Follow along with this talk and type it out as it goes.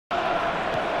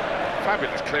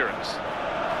Fabulous clearance.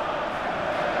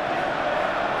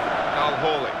 Al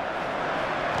Hawley.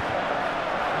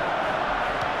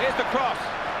 Here's the cross.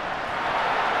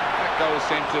 That goal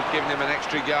seems to have given him an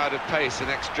extra yard of pace, an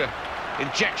extra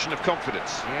injection of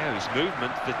confidence. Yeah, his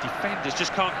movement, the defenders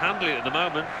just can't handle it at the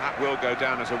moment. That will go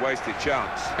down as a wasted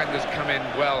chance. Defenders come in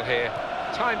well here,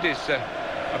 timed his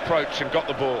approach and got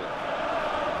the ball.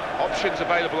 Options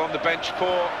available on the bench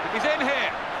for... He's in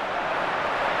here!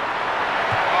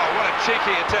 Oh, what a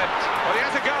cheeky attempt. Well, he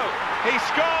has a go. He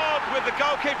scored with the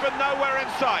goalkeeper nowhere in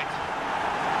sight.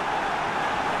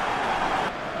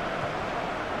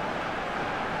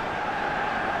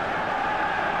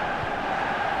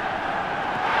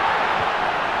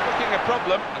 Looking a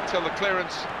problem until the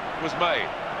clearance was made.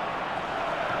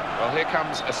 Well, here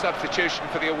comes a substitution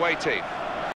for the away team.